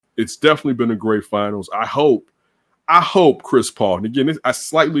it's definitely been a great finals. I hope Chris Paul. And again, I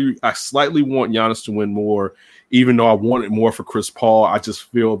slightly want Giannis to win more, even though I wanted more for Chris Paul. I just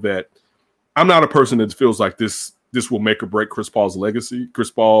feel that I'm not a person that feels like this will make or break Chris Paul's legacy.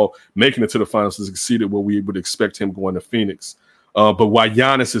 Chris Paul making it to the finals has exceeded what we would expect him going to Phoenix. But while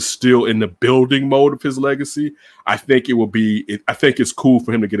Giannis is still in the building mode of his legacy, I think I think it's cool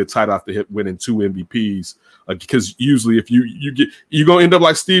for him to get a title after winning 2 MVPs. Because usually if you're going to end up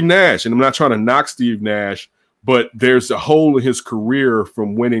like Steve Nash, and I'm not trying to knock Steve Nash, but there's a hole in his career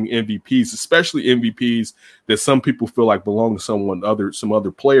from winning MVPs, especially MVPs that some people feel like belong to some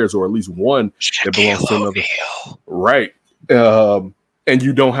other players, or at least one that belongs to another. Right. And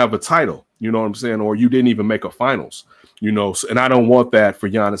you don't have a title, you know what I'm saying? Or you didn't even make a finals. And I don't want that for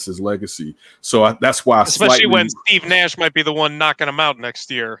Giannis's legacy. So that's why, especially when Steve Nash might be the one knocking him out next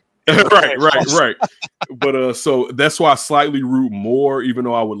year. Right. But so that's why I slightly root more, even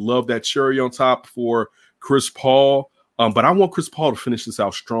though I would love that cherry on top for Chris Paul. But I want Chris Paul to finish this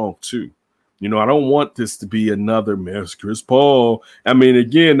out strong too. I don't want this to be another mess. Chris Paul. I mean,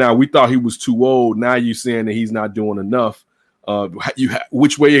 again, now we thought he was too old. Now you're saying that he's not doing enough.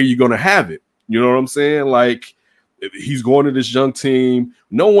 Which way are you going to have it? You know what I'm saying? Like, he's going to this young team.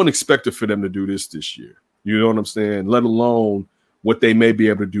 No one expected for them to do this year. You know what I'm saying? Let alone what they may be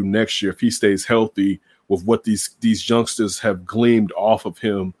able to do next year if he stays healthy with what these youngsters have gleamed off of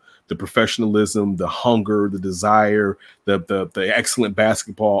him, the professionalism, the hunger, the desire, the excellent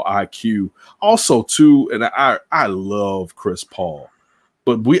basketball IQ. Also, too, and I love Chris Paul,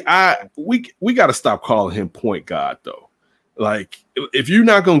 but we got to stop calling him point guard, though. Like, if you're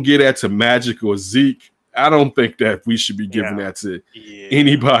not going to get that to Magic or Zeke, I don't think that we should be giving that to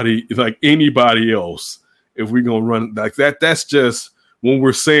anybody else. If we're gonna run like that, that's just when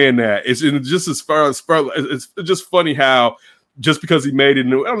we're saying that. It's just as far it's just funny how just because he made it, I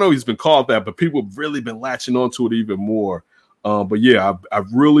don't know he's been called that, but people have really been latching onto it even more. But yeah,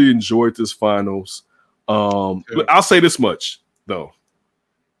 I've really enjoyed this finals. I'll say this much though: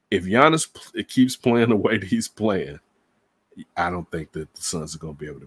 if Giannis keeps playing the way that he's playing, I don't think that the Suns are going to be able to